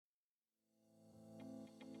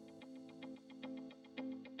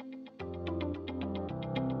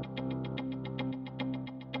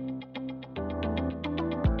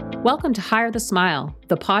Welcome to Hire the Smile,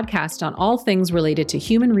 the podcast on all things related to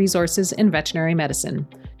human resources in veterinary medicine.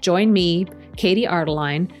 Join me, Katie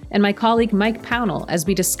Ardeline, and my colleague Mike Pownell as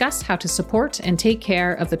we discuss how to support and take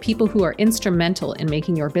care of the people who are instrumental in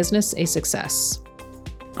making your business a success.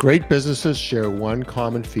 Great businesses share one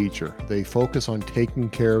common feature. They focus on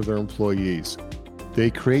taking care of their employees.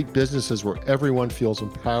 They create businesses where everyone feels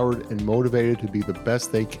empowered and motivated to be the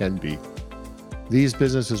best they can be. These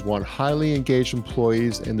businesses want highly engaged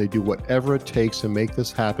employees, and they do whatever it takes to make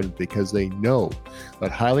this happen because they know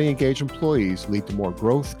that highly engaged employees lead to more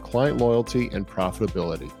growth, client loyalty, and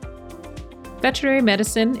profitability. Veterinary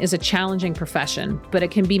medicine is a challenging profession, but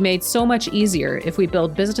it can be made so much easier if we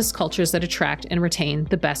build business cultures that attract and retain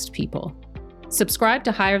the best people. Subscribe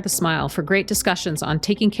to Hire the Smile for great discussions on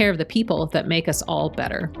taking care of the people that make us all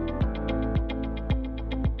better.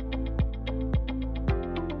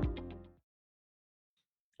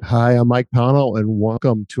 Hi, I'm Mike Pownell, and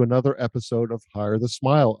welcome to another episode of Hire the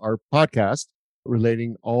Smile, our podcast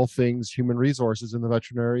relating all things human resources in the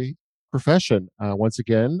veterinary profession. Once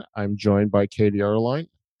again, I'm joined by Katie Ardeline.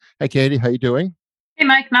 Hi, Katie. How you doing? Hey,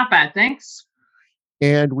 Mike. Not bad, thanks.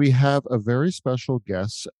 And we have a very special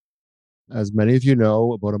guest. As many of you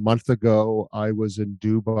know, about a month ago, I was in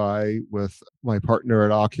Dubai with my partner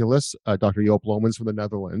at Oculus, Dr. Joop Lomans from the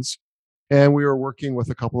Netherlands. And we were working with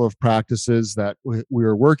a couple of practices that we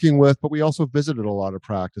were working with, but we also visited a lot of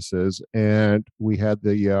practices. And we had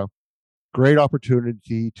the great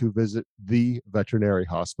opportunity to visit the veterinary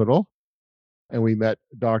hospital. And we met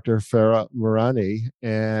Dr. Farah Mirani,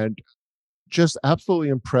 and just absolutely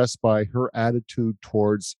impressed by her attitude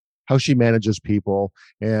towards how she manages people.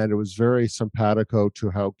 And it was very simpatico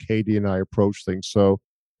to how Katie and I approach things. So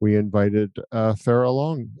we invited Farah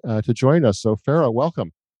along to join us. So Farah,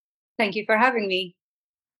 welcome. Thank you for having me.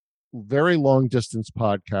 Very long distance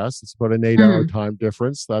podcast. It's about an 8-hour time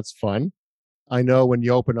difference. That's fun. I know when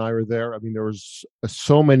Joop and I were there, there was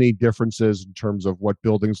so many differences in terms of what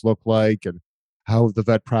buildings look like and how the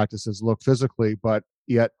vet practices look physically, but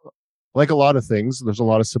yet, like a lot of things, there's a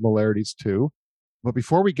lot of similarities too. But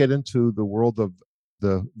before we get into the world of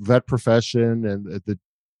the vet profession and the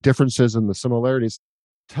differences and the similarities,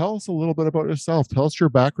 tell us a little bit about yourself. Tell us your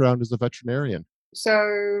background as a veterinarian.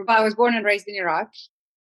 So I was born and raised in Iraq.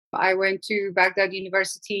 I went to Baghdad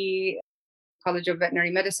University, College of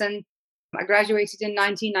Veterinary Medicine. I graduated in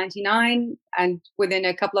 1999, and within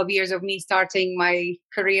a couple of years of me starting my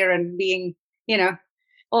career and being,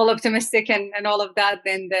 all optimistic and all of that,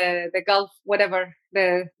 then the Gulf, whatever,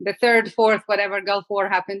 the third, fourth, whatever Gulf War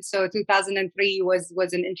happened. So 2003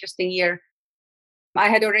 was an interesting year. I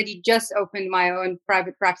had already just opened my own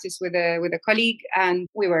private practice with a colleague, and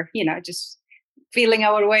we were, just feeling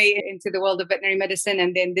our way into the world of veterinary medicine.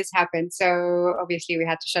 And then this happened. So obviously we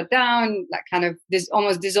had to shut down,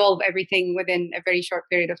 almost dissolve everything within a very short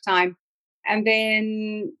period of time. And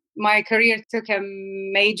then my career took a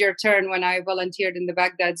major turn when I volunteered in the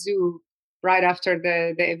Baghdad Zoo right after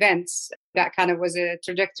the events. That kind of was a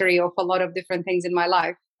trajectory of a lot of different things in my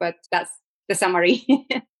life, but that's the summary.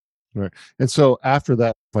 Right. And so after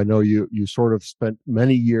that, I know you sort of spent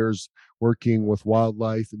many years working with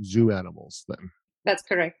wildlife and zoo animals then. That's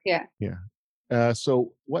correct. Yeah. Yeah.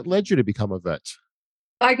 So what led you to become a vet?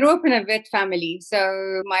 I grew up in a vet family.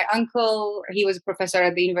 So my uncle, he was a professor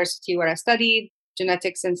at the university where I studied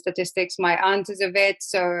genetics and statistics. My aunt is a vet.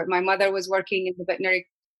 So my mother was working in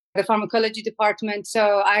the pharmacology department.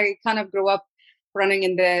 So I kind of grew up running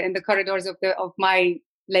in the corridors of my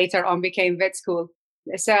later on became vet school.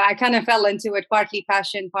 So I kind of fell into it, partly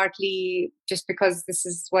passion, partly just because this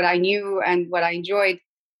is what I knew and what I enjoyed.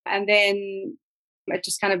 And then it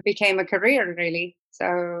just kind of became a career, really. So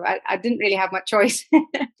I didn't really have much choice.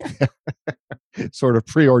 Sort of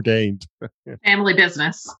preordained. Family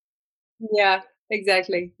business. Yeah,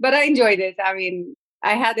 exactly. But I enjoyed it.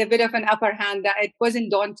 I had a bit of an upper hand. It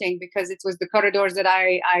wasn't daunting because it was the corridors that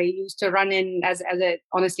I used to run in as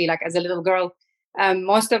a little girl.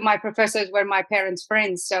 Most of my professors were my parents'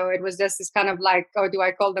 friends. So it was just this kind of like, oh, do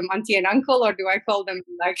I call them auntie and uncle, or do I call them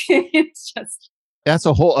it's just. That's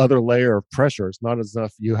a whole other layer of pressure. It's not as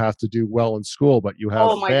if you have to do well in school, but you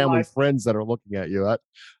have family, friends that are looking at you. I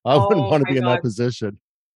wouldn't want to be in that position.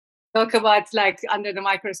 Talk about like under the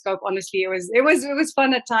microscope. Honestly, it was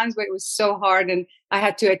fun at times, but it was so hard. And I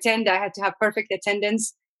had to have perfect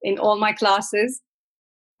attendance in all my classes.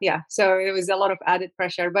 Yeah, so it was a lot of added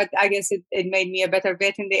pressure, but I guess it made me a better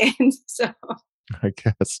vet in the end. So I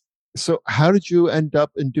guess. So how did you end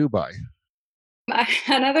up in Dubai?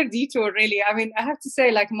 Another detour, really. I have to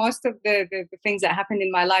say, like most of the things that happened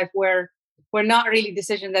in my life were not really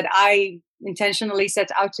decisions that I intentionally set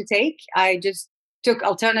out to take. I just took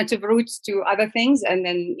alternative routes to other things. And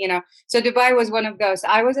then, so Dubai was one of those.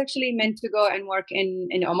 I was actually meant to go and work in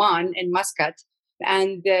Oman, in Muscat.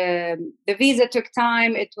 And the visa took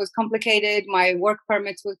time. It was complicated. My work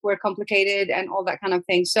permits were complicated and all that kind of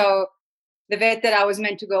thing. So the vet that I was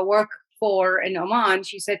meant to go work for in Oman,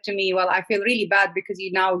 she said to me, well, I feel really bad because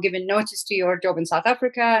you now given notice to your job in South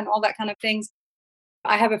Africa and all that kind of things.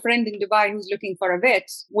 I have a friend in Dubai who's looking for a vet.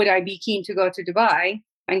 Would I be keen to go to Dubai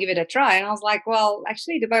and give it a try? And I was like, well,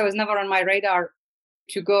 actually, Dubai was never on my radar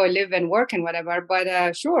to go live and work and whatever.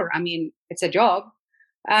 But sure, I mean, it's a job.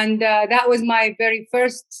 And that was my very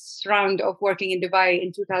first round of working in Dubai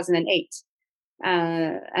in 2008.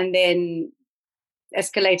 And then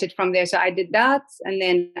escalated from there. So I did that. And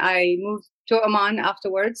then I moved to Oman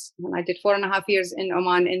afterwards. And I did 4.5 years in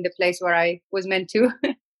Oman in the place where I was meant to.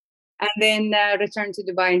 And then returned to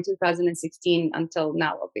Dubai in 2016 until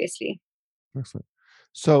now, obviously. Excellent.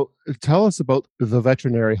 So tell us about the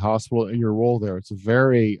veterinary hospital and your role there. It's a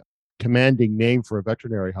very commanding name for a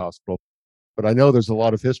veterinary hospital, but I know there's a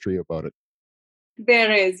lot of history about it.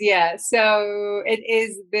 There is, yeah. So it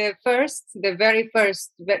is the very first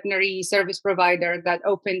veterinary service provider that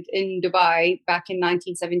opened in Dubai back in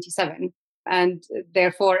 1977. And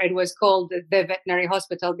therefore it was called the veterinary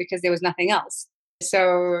hospital because there was nothing else.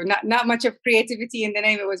 So not much of creativity in the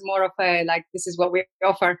name. It was more of a, like, this is what we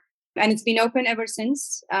offer. And it's been open ever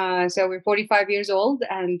since. So we're 45 years old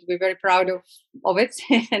and we're very proud of it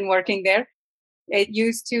and working there. It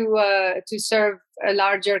used to serve a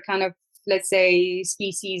larger kind of, let's say,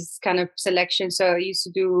 species kind of selection. So it used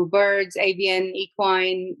to do birds, avian,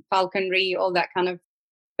 equine, falconry, all that kind of.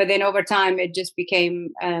 But then over time, it just became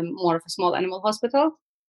more of a small animal hospital.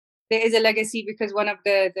 There is a legacy because one of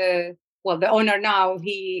the owner now,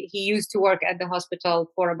 he used to work at the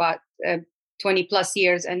hospital for about 20 plus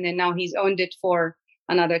years. And then now he's owned it for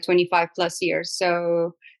another 25 plus years.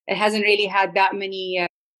 So it hasn't really had that many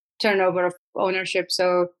turnover of ownership.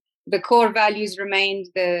 So the core values remained,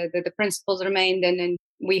 the principles remained, and then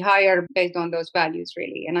we hire based on those values,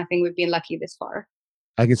 really. And I think we've been lucky this far.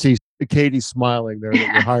 I can see Katie smiling there that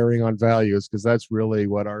you're hiring on values, because that's really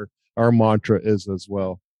what our mantra is as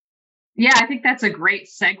well. Yeah, I think that's a great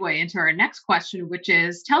segue into our next question, which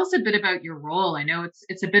is, tell us a bit about your role. I know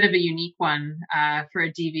it's a bit of a unique one for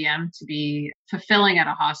a DVM to be fulfilling at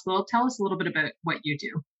a hospital. Tell us a little bit about what you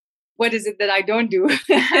do. What is it that I don't do?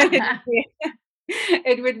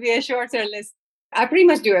 It would be a shorter list. I pretty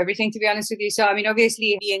much do everything, to be honest with you. So, I mean,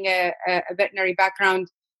 obviously, being a veterinary background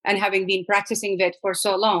and having been practicing vet for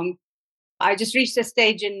so long, I just reached a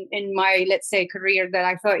stage in my, let's say, career that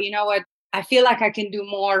I thought, you know what, I feel like I can do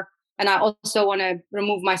more. And I also want to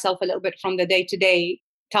remove myself a little bit from the day-to-day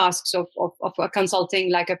tasks of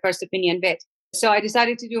consulting like a first opinion vet. So I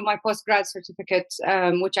decided to do my postgrad certificate,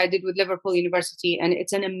 which I did with Liverpool University. And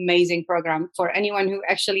it's an amazing program for anyone who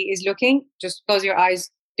actually is looking. Just close your eyes,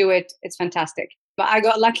 do it. It's fantastic. But I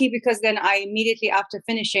got lucky because then I immediately after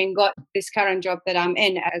finishing got this current job that I'm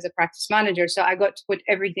in as a practice manager. So I got to put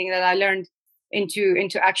everything that I learned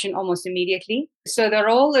into action almost immediately. So the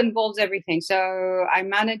role involves everything. So I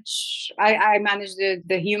manage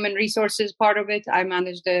the human resources part of it. I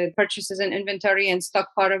manage the purchases and inventory and stock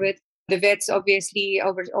part of it. The vets, obviously,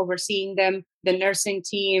 overseeing them, the nursing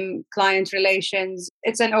team, client relations.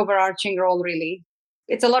 It's an overarching role, really.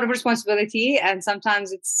 It's a lot of responsibility, and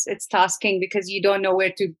sometimes it's tasking because you don't know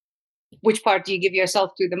which part do you give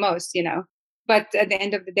yourself to the most, But at the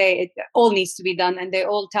end of the day, it all needs to be done, and they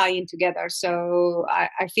all tie in together. So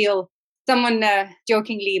I feel someone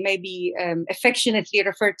jokingly, maybe affectionately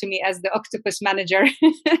referred to me as the octopus manager.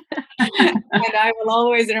 And I will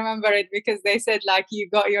always remember it because they said, like, you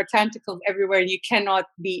got your tentacles everywhere. You cannot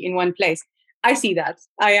be in one place. I see that.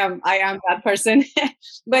 I am that person.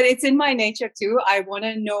 But it's in my nature too. I want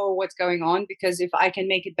to know what's going on because if I can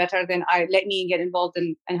make it better, then let me get involved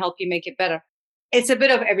and help you make it better. It's a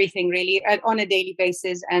bit of everything, really, on a daily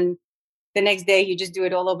basis. And the next day, you just do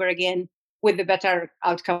it all over again with the better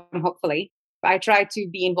outcome, hopefully. I try to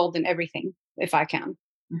be involved in everything if I can.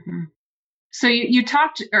 Mm-hmm. So you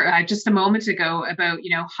talked just a moment ago about,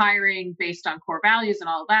 hiring based on core values and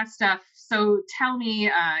all that stuff. So tell me,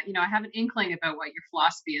 I have an inkling about what your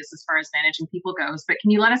philosophy is as far as managing people goes, but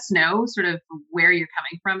can you let us know sort of where you're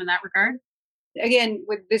coming from in that regard? Again,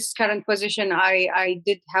 with this current position, I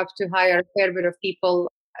did have to hire a fair bit of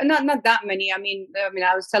people. Not that many. I mean,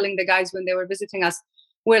 I was telling the guys when they were visiting us,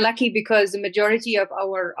 we're lucky because the majority of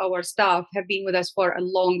our staff have been with us for a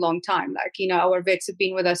long, long time. Like, our vets have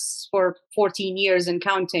been with us for 14 years and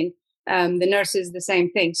counting. The nurses, the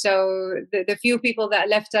same thing. So the few people that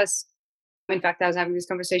left us, in fact, I was having this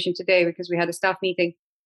conversation today because we had a staff meeting.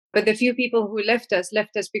 But the few people who left us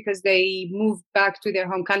because they moved back to their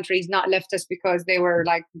home countries, not left us because they were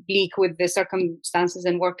like bleak with the circumstances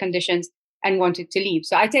and work conditions and wanted to leave.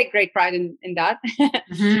 So I take great pride in that.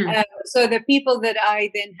 Mm-hmm. So the people that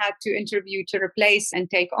I then had to interview to replace and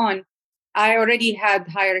take on, I already had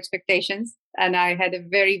higher expectations, and I had a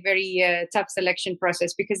very, very tough selection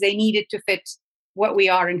process because they needed to fit what we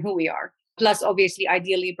are and who we are. Plus, obviously,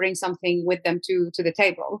 ideally bring something with them to the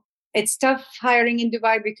table. It's tough hiring in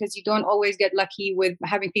Dubai because you don't always get lucky with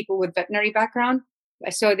having people with veterinary background.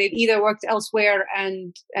 So they've either worked elsewhere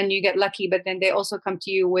and you get lucky, but then they also come to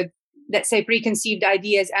you with, let's say, preconceived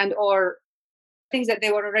ideas and or things that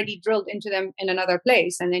they were already drilled into them in another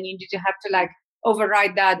place. And then you need to have to like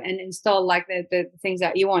override that and install like the things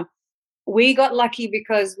that you want. We got lucky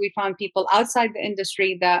because we found people outside the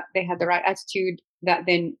industry that they had the right attitude, that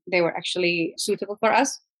then they were actually suitable for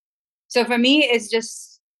us. So for me, it's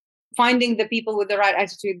just finding the people with the right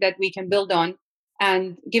attitude that we can build on,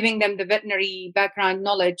 and giving them the veterinary background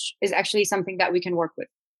knowledge is actually something that we can work with.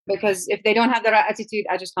 Because if they don't have the right attitude,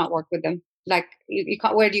 I just can't work with them. Like you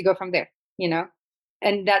can't, where do you go from there? You know?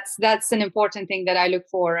 And that's an important thing that I look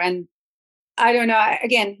for. And I don't know,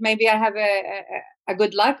 again, maybe I have a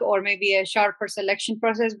good luck or maybe a sharper selection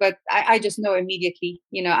process, but I just know immediately,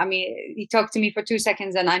 you know, I mean, you talk to me for 2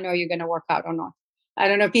 seconds and I know you're going to work out or not. I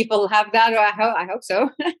don't know, people have that, or I hope so.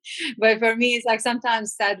 But for me, it's like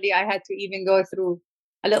sometimes, sadly, I had to even go through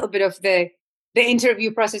a little bit of the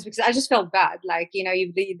interview process because I just felt bad. Like, you know,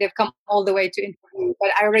 they've come all the way to interview, but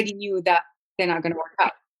I already knew that they're not going to work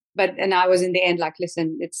out. And I was in the end like,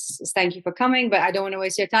 listen, it's thank you for coming, but I don't want to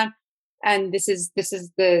waste your time. And this is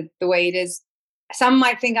the way it is. Some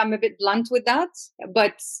might think I'm a bit blunt with that,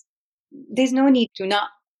 but there's no need to not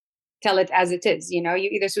tell it as it is. You know,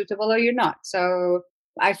 you're either suitable or you're not. So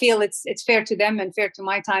I feel it's fair to them and fair to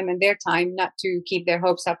my time and their time not to keep their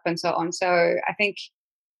hopes up and so on. So I think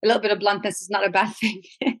a little bit of bluntness is not a bad thing.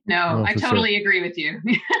 No, I totally agree with you.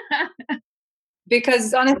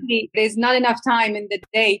 Because honestly, there's not enough time in the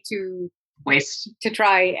day to waste to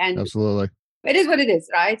try, and Absolutely. It is what it is,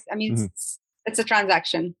 right? I mean, it's a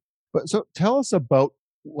transaction. But so tell us about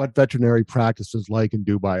what veterinary practice is like in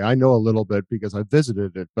Dubai. I know a little bit because I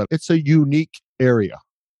visited it, but it's a unique area.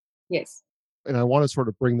 Yes. And I want to sort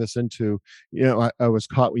of bring this into, you know, I was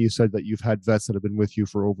caught when you said that you've had vets that have been with you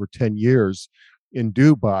for over 10 years in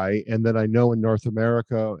Dubai. And then I know in North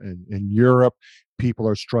America and in Europe, people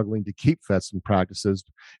are struggling to keep vets in practices.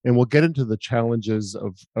 And we'll get into the challenges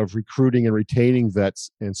of recruiting and retaining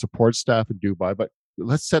vets and support staff in Dubai. But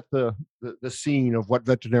let's set the scene of what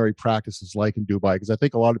veterinary practice is like in Dubai, because I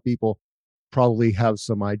think a lot of people probably have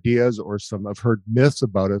some ideas or some have heard myths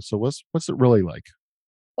about it. So what's it really like?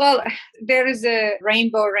 Well, there is a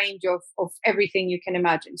rainbow range of everything you can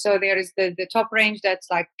imagine. So there is the top range that's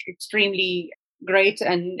like extremely great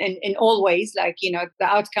and in all ways, like, you know, the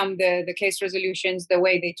outcome, the case resolutions, the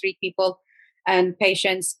way they treat people and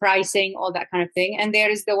patients, pricing, all that kind of thing. And there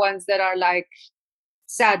is the ones that are like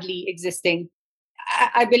sadly existing.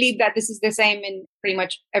 I believe that this is the same in pretty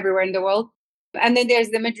much everywhere in the world. And then there's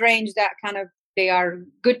the mid-range that kind of, they are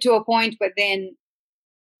good to a point, but then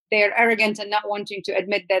they're arrogant and not wanting to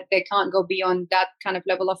admit that they can't go beyond that kind of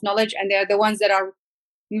level of knowledge. And they're the ones that are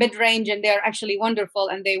mid-range and they're actually wonderful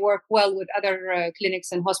and they work well with other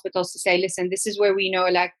clinics and hospitals to say, listen, this is where we know,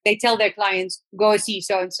 like they tell their clients, go see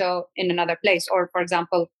so-and-so in another place. Or for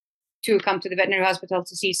example, to come to the veterinary hospital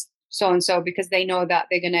to see so-and-so because they know that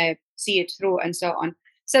they're going to see it through and so on.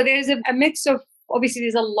 So there's a mix of, obviously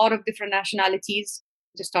there's a lot of different nationalities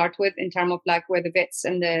to start with in terms of like where the vets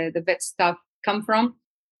and the vet staff come from.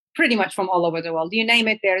 Pretty much from all over the world. You name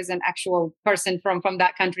it, there is an actual person from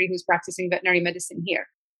that country who's practicing veterinary medicine here.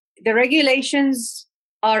 The regulations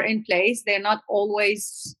are in place. They're not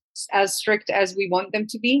always as strict as we want them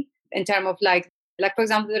to be in terms of like for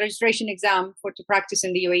example, the registration exam to practice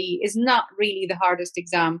in the UAE is not really the hardest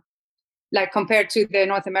exam, like compared to the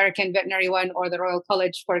North American veterinary one or the Royal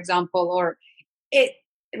College, for example, or it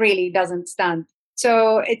really doesn't stand.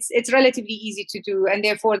 So it's relatively easy to do. And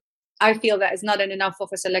therefore, I feel that it's not enough of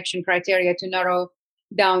a selection criteria to narrow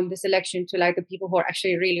down the selection to like the people who are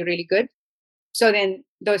actually really, really good. So then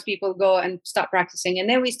those people go and start practicing. And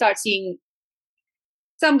then we start seeing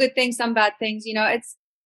some good things, some bad things. You know,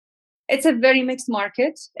 it's a very mixed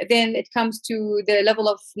market. Then it comes to the level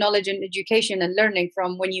of knowledge and education and learning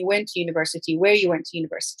from when you went to university, where you went to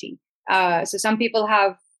university. So some people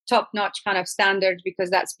have top-notch kind of standards because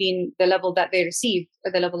that's been the level that they received,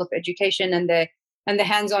 the level of education and the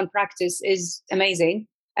hands-on practice is amazing.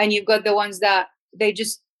 And you've got the ones that they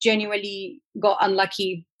just genuinely got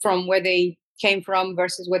unlucky from where they came from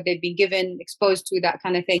versus what they've been given, exposed to, that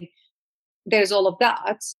kind of thing. There's all of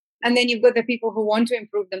that. And then you've got the people who want to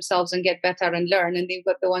improve themselves and get better and learn. And they've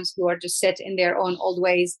got the ones who are just set in their own old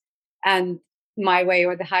ways and my way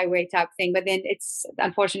or the highway type thing. But then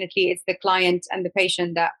unfortunately, it's the client and the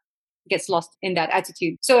patient that gets lost in that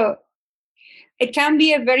attitude. So it can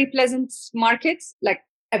be a very pleasant market, like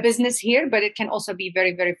a business here, but it can also be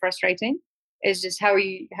very, very frustrating. It's just how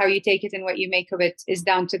you take it and what you make of it is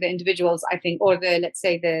down to the individuals, I think, or let's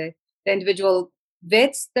say the individual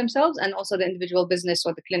vets themselves, and also the individual business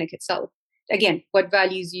or the clinic itself. Again, what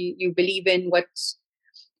values you believe in,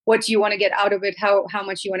 what you want to get out of it, how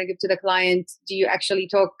much you want to give to the client. Do you actually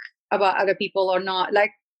talk about other people or not?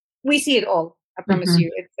 Like, we see it all, I promise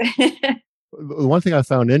you. The one thing I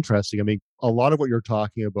found interesting, I mean, a lot of what you're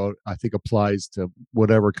talking about, I think applies to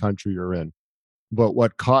whatever country you're in. But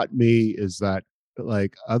what caught me is that,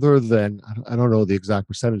 like, other than, I don't know the exact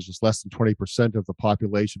percentage, it's less than 20% of the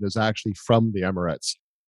population is actually from the Emirates.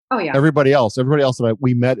 Oh, yeah. Everybody else that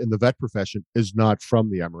we met in the vet profession is not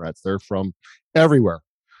from the Emirates. They're from everywhere.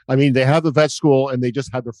 I mean, they have the vet school and they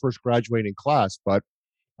just had their first graduating class, but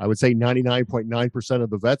I would say 99.9% of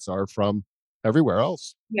the vets are from everywhere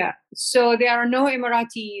else. Yeah. So there are no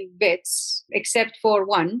Emirati vets except for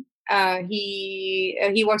one.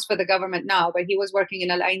 He works for the government now, but he was working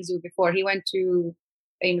in Al Ain Zoo before. He went to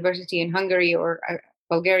a university in Hungary or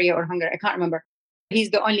Bulgaria or Hungary. I can't remember.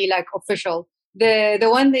 He's the only like official. The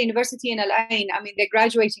university in Al Ain, I mean, they're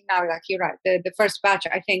graduating now. Like, you're right, the first batch,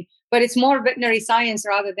 I think, but it's more veterinary science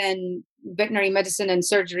rather than veterinary medicine and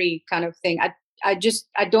surgery kind of thing. I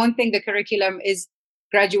don't think the curriculum is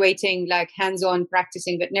graduating like hands-on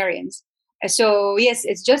practicing veterinarians. So yes,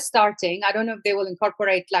 it's just starting. I don't know if they will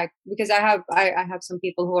incorporate, like, because I have some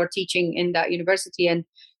people who are teaching in that university, and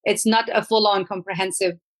it's not a full-on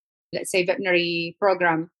comprehensive, let's say, veterinary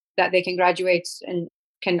program that they can graduate and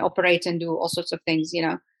can operate and do all sorts of things, you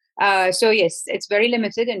know. So yes, it's very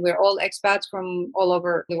limited, and we're all expats from all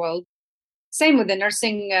over the world. Same with the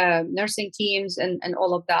nursing teams and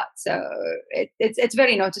all of that. So it's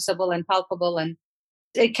very noticeable and palpable, and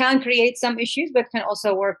it can create some issues, but can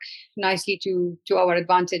also work nicely to our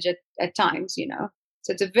advantage at times, you know.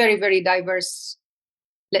 So it's a very, very diverse,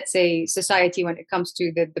 let's say, society when it comes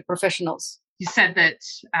to the professionals. You said that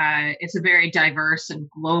it's a very diverse and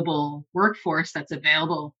global workforce that's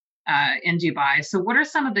available in Dubai. So what are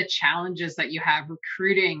some of the challenges that you have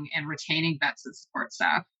recruiting and retaining vets and support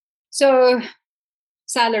staff? So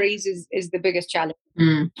salaries is the biggest challenge,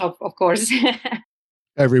 of course.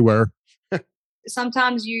 Everywhere.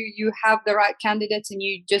 Sometimes you have the right candidates and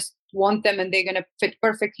you just want them and they're going to fit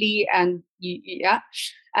perfectly, and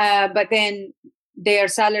but then their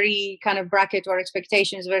salary kind of bracket or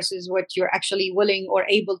expectations versus what you're actually willing or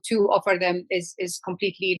able to offer them is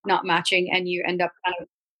completely not matching, and you end up kind of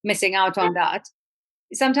missing out on that.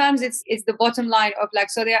 Sometimes it's the bottom line of, like,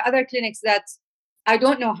 so there are other clinics that I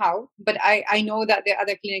don't know how, but I know that there are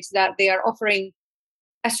other clinics that they are offering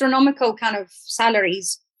astronomical kind of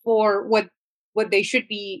salaries for what they should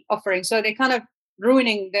be offering. So they're kind of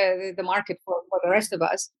ruining the market for the rest of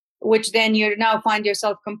us, which then you now find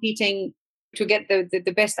yourself competing to get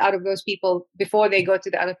the best out of those people before they go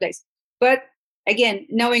to the other place. But again,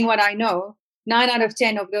 knowing what I know, 9 out of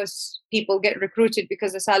 10 of those people get recruited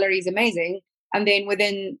because the salary is amazing. And then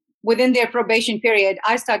within their probation period,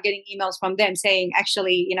 I start getting emails from them saying,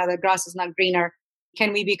 actually, you know, the grass is not greener.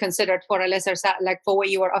 Can we be considered for a lesser like for what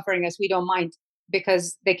you are offering us? We don't mind,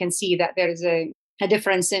 because they can see that there is a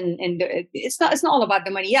difference in the, it's not all about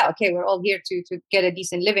the money. Yeah, okay, we're all here to get a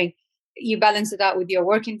decent living. You balance it out with your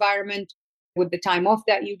work environment, with the time off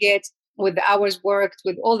that you get, with the hours worked,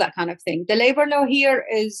 with all that kind of thing. The labor law here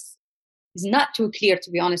is not too clear,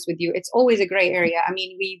 to be honest with you. It's always a gray area. I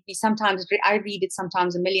mean, we sometimes, I read it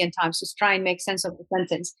sometimes a million times, just try and make sense of the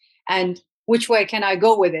sentence and which way can I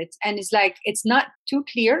go with it. And it's like, it's not too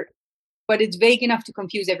clear, but it's vague enough to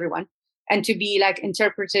confuse everyone and to be like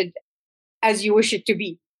interpreted as you wish it to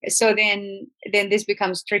be. So then this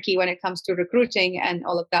becomes tricky when it comes to recruiting and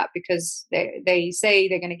all of that, because they say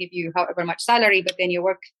they're going to give you however much salary, but then your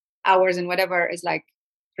work hours and whatever is like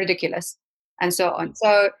ridiculous and so on.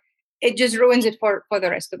 So it just ruins it for the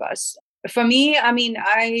rest of us. For me, I mean,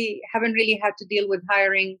 I haven't really had to deal with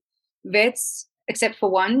hiring vets except for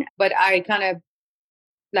one, but I kind of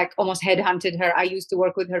like almost headhunted her. I used to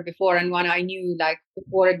work with her before, and when I knew, like,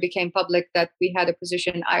 before it became public that we had a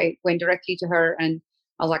position, I went directly to her and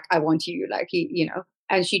I was like, I want you, like, you know,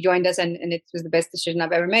 and she joined us, and it was the best decision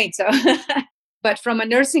I've ever made. So, but from a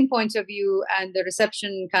nursing point of view and the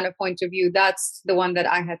reception kind of point of view, that's the one that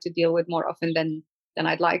I had to deal with more often than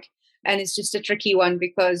I'd like. And it's just a tricky one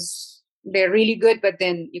because they're really good, but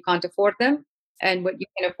then you can't afford them. And what you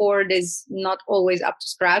can afford is not always up to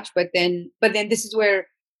scratch. But then this is where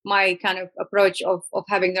my kind of approach of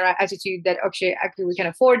having the right attitude, that actually we can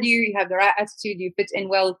afford you, you have the right attitude, you fit in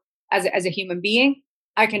well as a human being,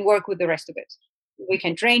 I can work with the rest of it. We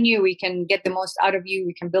can train you, we can get the most out of you,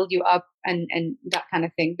 we can build you up, and that kind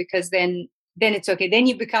of thing, because then it's okay. Then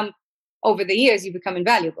you become, over the years, you become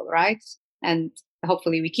invaluable, right? And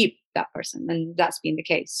hopefully we keep that person, and that's been the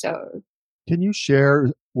case. So Can you share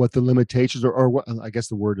what the limitations or what, I guess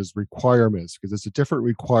the word is requirements, because it's a different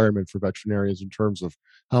requirement for veterinarians in terms of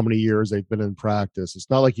how many years they've been in practice. It's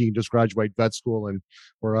not like you can just graduate vet school and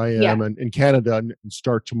where I yeah. am in Canada and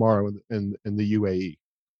start tomorrow in the UAE.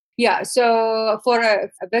 Yeah, so for a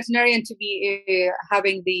veterinarian to be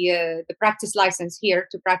having the practice license here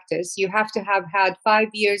to practice, you have to have had 5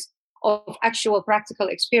 years of actual practical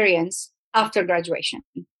experience after graduation.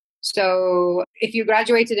 So if you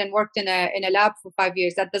graduated and worked in a lab for 5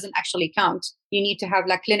 years, that doesn't actually count. You need to have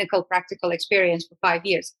like clinical practical experience for 5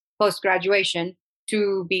 years post graduation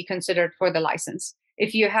to be considered for the license.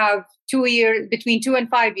 If you have 2 years, between 2 and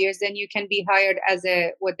 5 years, then you can be hired as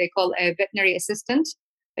what they call a veterinary assistant.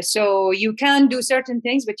 So you can do certain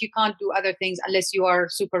things, but you can't do other things unless you are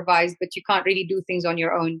supervised, but you can't really do things on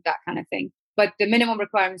your own, that kind of thing. But the minimum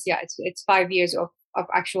requirements, yeah, it's 5 years of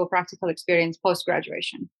actual practical experience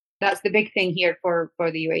post-graduation. That's the big thing here for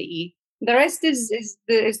the UAE. The rest is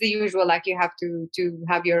the usual, like you have to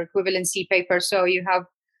have your equivalency paper. So you have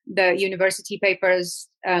the university papers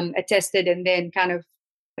attested, and then kind of,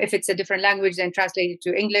 if it's a different language, then translated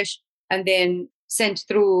to English, and then sent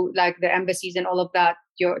through like the embassies and all of that,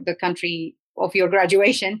 the country of your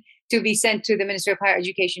graduation, to be sent to the Ministry of Higher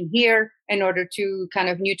Education here in order to kind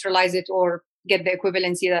of neutralize it or get the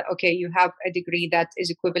equivalency that, okay, you have a degree that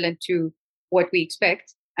is equivalent to what we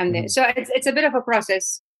expect. And then, so it's a bit of a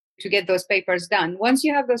process to get those papers done. Once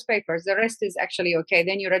you have those papers, the rest is actually okay.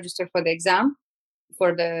 Then you register for the exam,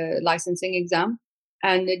 for the licensing exam,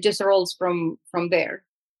 and it just rolls from there.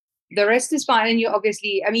 The rest is fine. And you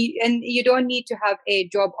obviously, I mean, and you don't need to have a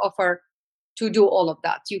job offer to do all of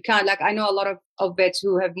that. You can't, like, I know a lot of vets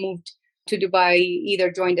who have moved to Dubai, either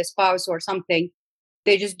joined a spouse or something.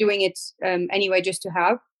 They're just doing it anyway, just to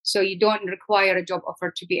have. So you don't require a job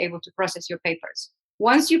offer to be able to process your papers.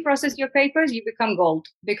 Once you process your papers, you become gold,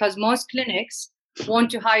 because most clinics want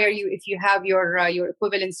to hire you if you have your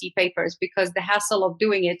equivalency papers, because the hassle of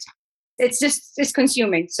doing it, it's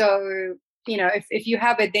consuming. So, you know, if you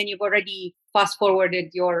have it, then you've already fast forwarded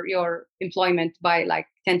your employment by like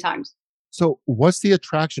 10 times. So what's the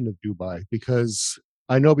attraction of Dubai? Because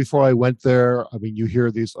I know before I went there, I mean, you hear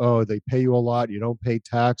these, oh, they pay you a lot, you don't pay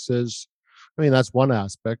taxes. I mean, that's one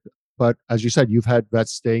aspect. But as you said, you've had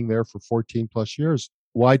vets staying there for 14 plus years.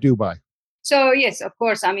 Why Dubai? So yes, of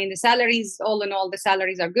course. I mean, the salaries, all in all, the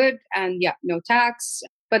salaries are good, and yeah, no tax.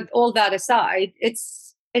 But all that aside,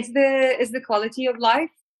 it's the quality of life.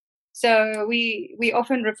 So we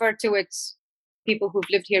often refer to it, people who've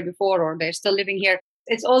lived here before or they're still living here,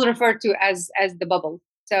 it's all referred to as the bubble.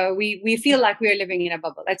 So we feel like we're living in a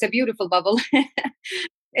bubble. It's a beautiful bubble.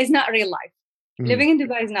 It's not real life. Living in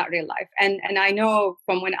Dubai is not real life. And I know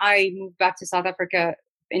from when I moved back to South Africa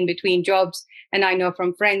in between jobs, and I know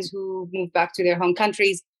from friends who moved back to their home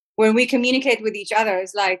countries, when we communicate with each other,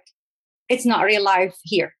 it's like, it's not real life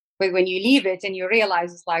here. But when you leave it and you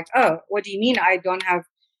realize, it's like, oh, what do you mean I don't have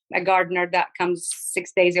a gardener that comes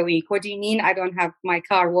 6 days a week? What do you mean I don't have my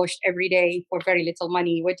car washed every day for very little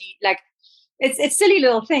money? What do you like? It's silly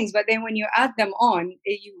little things, but then when you add them on,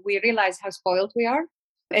 we realize how spoiled we are.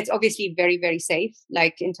 It's obviously very, very safe,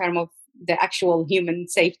 like in terms of the actual human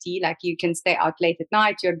safety. Like you can stay out late at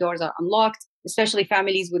night, your doors are unlocked, especially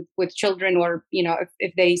families with children, or, you know,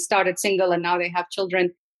 if they started single and now they have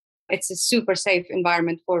children. It's a super safe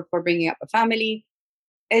environment for bringing up a family.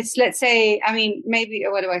 It's, let's say, I mean, maybe,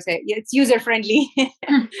 what do I say? It's user friendly.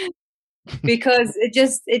 Because it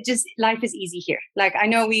just life is easy here. Like, I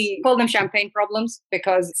know we call them champagne problems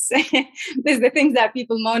because there's the things that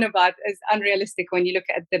people moan about as unrealistic when you look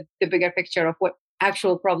at the bigger picture of what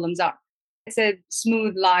actual problems are. It's a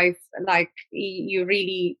smooth life, like you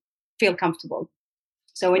really feel comfortable.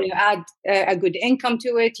 So when you add a good income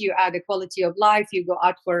to it, you add a quality of life, you go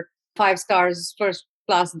out for 5 stars, first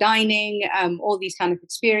class dining, all these kind of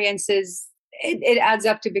experiences, it adds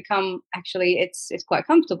up to become, actually, it's quite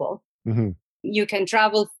comfortable. Mm-hmm. You can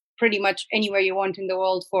travel pretty much anywhere you want in the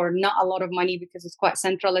world for not a lot of money, because it's quite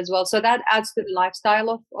central as well. So that adds to the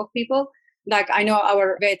lifestyle of people. Like, I know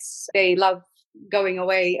our vets, they love going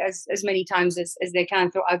away as many times as they can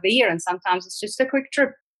throughout the year. And sometimes it's just a quick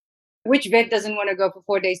trip. Which vet doesn't want to go for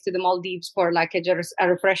 4 days to the Maldives for like a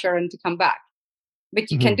refresher and to come back? But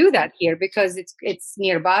you can Mhm. do that here because it's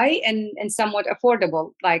nearby and somewhat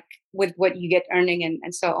affordable, like with what you get earning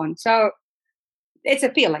and so on. So it's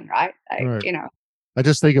appealing, right? Like, Right. I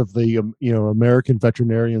just think of the American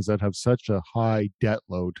veterinarians that have such a high debt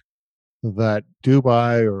load that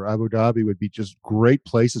Dubai or Abu Dhabi would be just great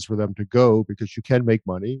places for them to go because you can make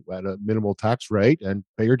money at a minimal tax rate and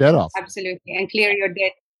pay your debt off. absolutely, and clear your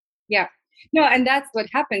debt. Yeah. No, and that's what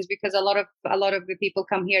happens because a lot of the people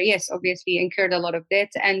come here, yes, obviously incurred a lot of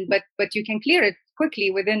debt, and but you can clear it quickly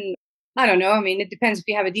within, I don't know, I mean, it depends if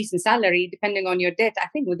you have a decent salary, depending on your debt. I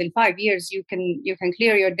think within 5 years you can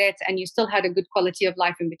clear your debt and you still had a good quality of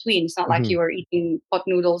life in between. It's not like Mhm. you were eating pot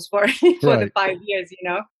noodles for for the Right. 5 years.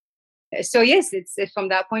 So yes, it's from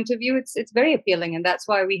that point of view, it's very appealing, and that's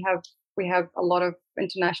why we have a lot of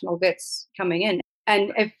international vets coming in.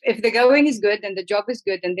 And if the going is good and the job is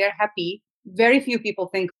good and they're happy, very few people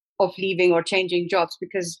think of leaving or changing jobs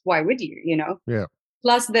because why would you? Yeah.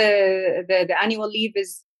 Plus the annual leave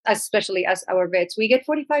is, especially as our vets, we get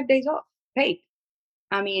 45 days off paid.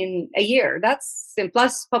 I mean, a year. That's, and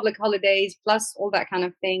plus public holidays, plus all that kind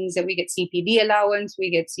of things. And we get CPD allowance, we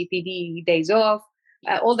get CPD days off,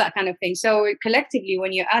 all that kind of thing. So collectively,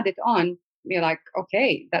 when you add it on, you're like,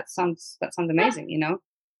 okay, that sounds amazing.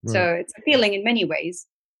 So Right. it's appealing in many ways.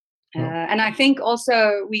 Well, And I think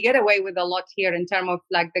also we get away with a lot here in terms of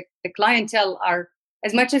like the clientele are,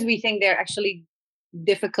 as much as we think they're actually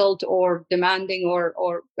difficult or demanding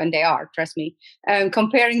or and they are, trust me,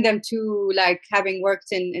 comparing them to like having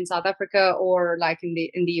worked in South Africa or like in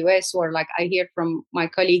the US, or like I hear from my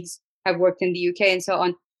colleagues have worked in the UK and so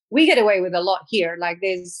on, we get away with a lot here. Like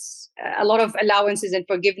there's a lot of allowances and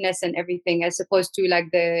forgiveness and everything, as opposed to like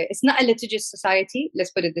it's not a litigious society,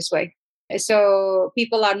 let's put it this way. So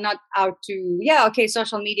people are not out to, yeah, okay,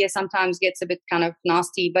 social media sometimes gets a bit kind of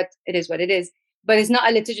nasty, but it is what it is. But it's not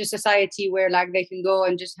a litigious society where like they can go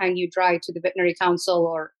and just hang you dry to the veterinary council,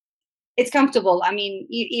 or it's comfortable. I mean,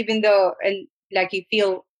 even though, and like you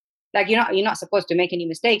feel like you're not supposed to make any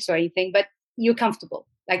mistakes or anything, but you're comfortable.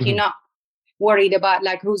 Like you're mhm. not worried about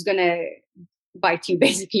like who's gonna bite you,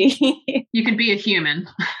 basically. You can be a human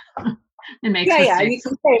and makes Yeah, yeah. You mistakes.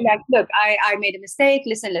 can say like, look, I made a mistake.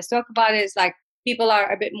 Listen, let's talk about it. It's like people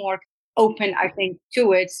are a bit more open, I think,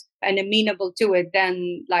 to it and amenable to it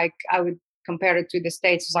than like I would compare it to the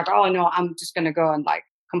States. It's like, oh no, I'm just gonna go and like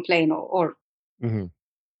complain or Mhm.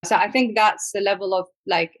 so I think that's the level of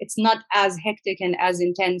like it's not as hectic and as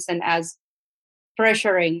intense and as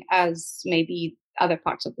pressuring as maybe other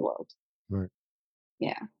parts of the world. Right.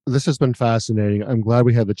 Yeah. This has been fascinating. I'm glad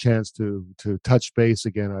we had the chance to touch base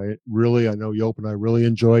again. I know Yop and I really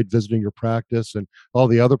enjoyed visiting your practice and all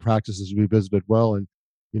the other practices we visited. Well, and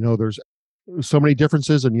there's so many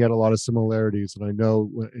differences and yet a lot of similarities. And I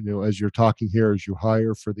know, as you're talking here, as you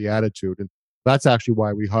hire for the attitude, and that's actually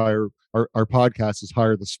why we hire our podcast is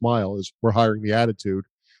hire the smile. Is we're hiring the attitude.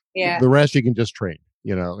 Yeah. The rest you can just train.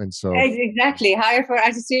 And so Exactly. Hire for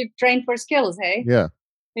attitude, train for skills, hey? yeah.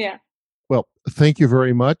 Yeah. Well, thank you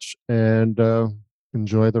very much, and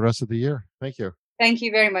enjoy the rest of the year. Thank you. Thank you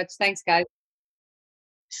very much. Thanks, guys.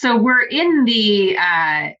 So we're in the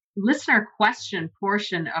listener question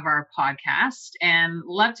portion of our podcast, and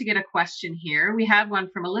love to get a question here. We have one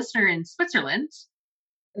from a listener in Switzerland.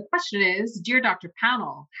 The question is, Dear Dr.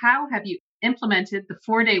 Pownall, how have you implemented the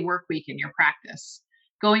 4-day work week in your practice?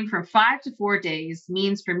 Going from 5 to 4 days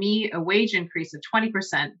means for me a wage increase of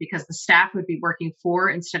 20% because the staff would be working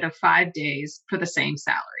 4 instead of 5 days for the same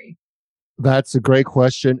salary. That's a great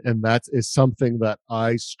question, and that is something that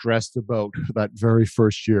I stressed about that very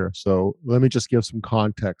first year. So let me just give some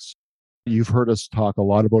context. You've heard us talk a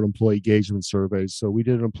lot about employee engagement surveys. So we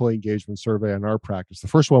did an employee engagement survey in our practice, the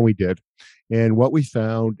first one we did. And what we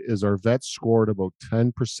found is our vets scored about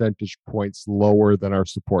 10 percentage points lower than our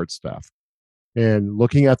support staff. And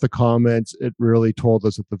looking at the comments, it really told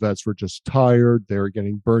us that the vets were just tired. They were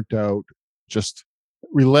getting burnt out, just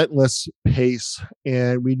relentless pace.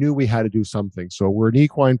 And we knew we had to do something. So we're an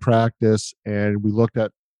equine practice, and we looked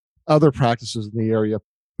at other practices in the area,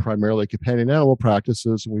 primarily companion animal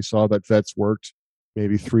practices. And we saw that vets worked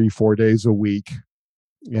maybe 3-4 days a week.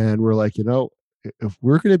 And we're like, if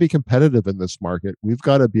we're going to be competitive in this market, we've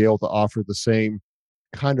got to be able to offer the same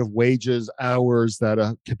kind of wages, hours that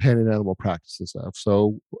a companion animal practices have.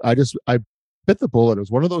 So I bit the bullet. It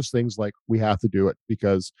was one of those things like we have to do it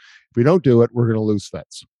because if we don't do it, we're going to lose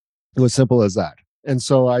vets. It was simple as that. And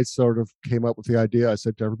so I sort of came up with the idea. I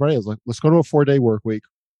said to everybody, I was like, let's go to a 4-day work week.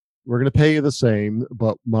 we're going to pay you the same,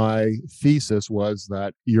 but my thesis was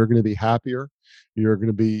that you're going to be happier, you're going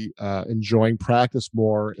to be enjoying practice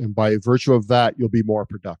more, and by virtue of that, you'll be more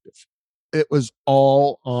productive. It was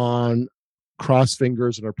all on cross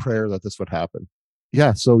fingers and a prayer that this would happen.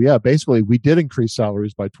 Basically we did increase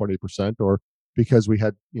salaries by 20%, or because we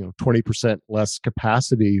had 20% less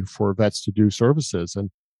capacity for vets to do services. And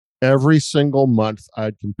every single month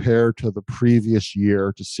I'd compare to the previous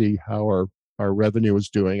year to see how our revenue was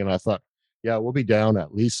doing. And I thought, we'll be down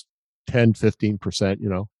at least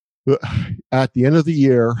 10-15%. At the end of the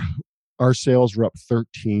year, our sales were up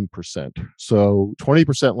 13%. So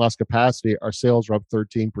 20% less capacity, our sales were up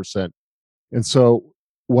 13%. And so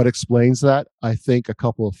what explains that? I think a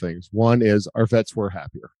couple of things. One is our vets were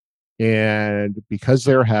happier. And because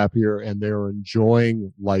they're happier and they're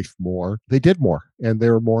enjoying life more, they did more and they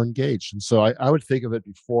were more engaged. And so I would think of it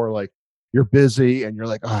before, like, you're busy and you're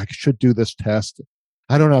like, I should do this test.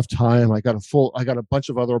 I don't have time. I got a bunch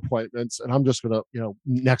of other appointments and I'm just going to,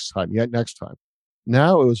 next time.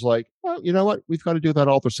 Now it was like, well, you know what? We've got to do that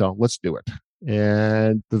ultrasound. Let's do it.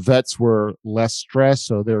 And the vets were less stressed,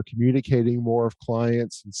 so they were communicating more with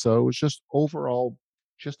clients. And so it was just overall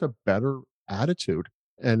just a better attitude.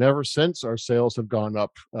 And ever since, our sales have gone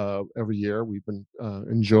up every year. We've been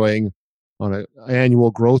enjoying on an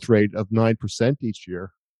annual growth rate of 9% each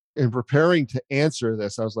year. In preparing to answer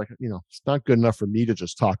this, I was like, it's not good enough for me to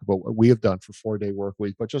just talk about what we have done for 4-day work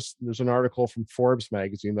week, but just there's an article from Forbes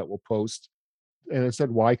magazine that we'll post. And it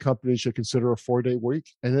said why companies should consider a 4-day week.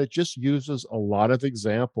 And it just uses a lot of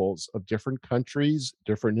examples of different countries,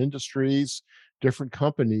 different industries, different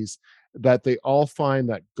companies, that they all find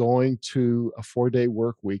that going to a 4-day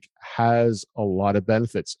work week has a lot of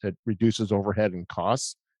benefits. It reduces overhead and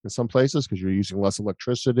costs in some places because you're using less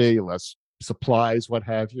electricity, less supplies, what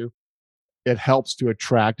have you. It helps to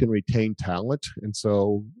attract and retain talent. And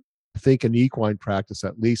so I think in equine practice,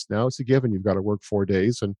 at least now it's a given. You've got to work 4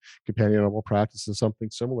 days, and companion animal practice is something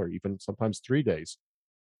similar, even sometimes 3 days.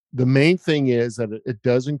 The main thing is that it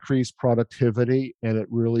does increase productivity and it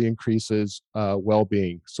really increases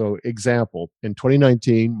well-being. So example, in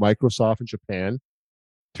 2019, Microsoft in Japan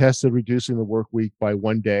tested reducing the work week by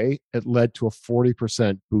 1 day. It led to a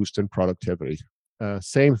 40% boost in productivity.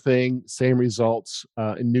 Same thing, same results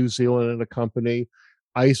in New Zealand in a company.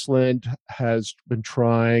 Iceland has been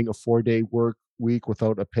trying a 4-day work week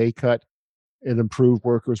without a pay cut. It improved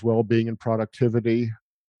workers' well-being and productivity.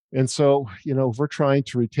 And so, if we're trying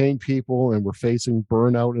to retain people and we're facing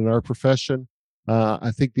burnout in our profession,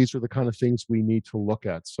 I think these are the kind of things we need to look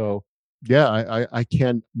at. So, I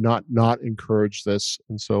can not encourage this.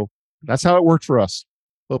 And so that's how it worked for us.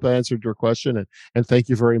 Hope I answered your question, and thank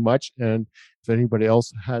you very much. And if anybody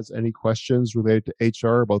else has any questions related to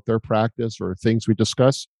HR about their practice or things we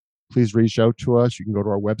discuss, please reach out to us. You can go to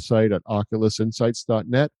our website at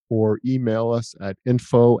oculusinsights.net or email us at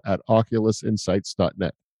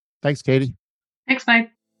info@oculusinsights.net. Thanks, Katie. Thanks, Mike.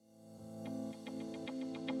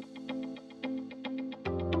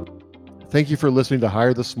 Thank you for listening to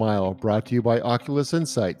Hire the Smile, brought to you by Oculus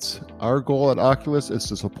Insights. Our goal at Oculus is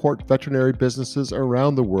to support veterinary businesses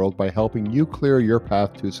around the world by helping you clear your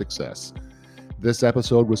path to success. This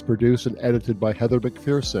episode was produced and edited by Heather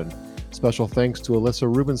McPherson. Special thanks to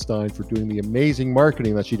Alyssa Rubenstein for doing the amazing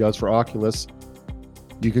marketing that she does for Oculus.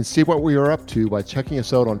 You can see what we are up to by checking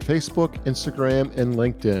us out on Facebook, Instagram, and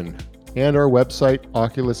LinkedIn, and our website,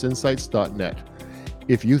 oculusinsights.net.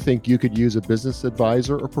 If you think you could use a business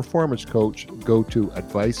advisor or performance coach, go to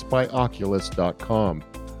advicebyoculus.com.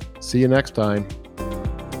 See you next time.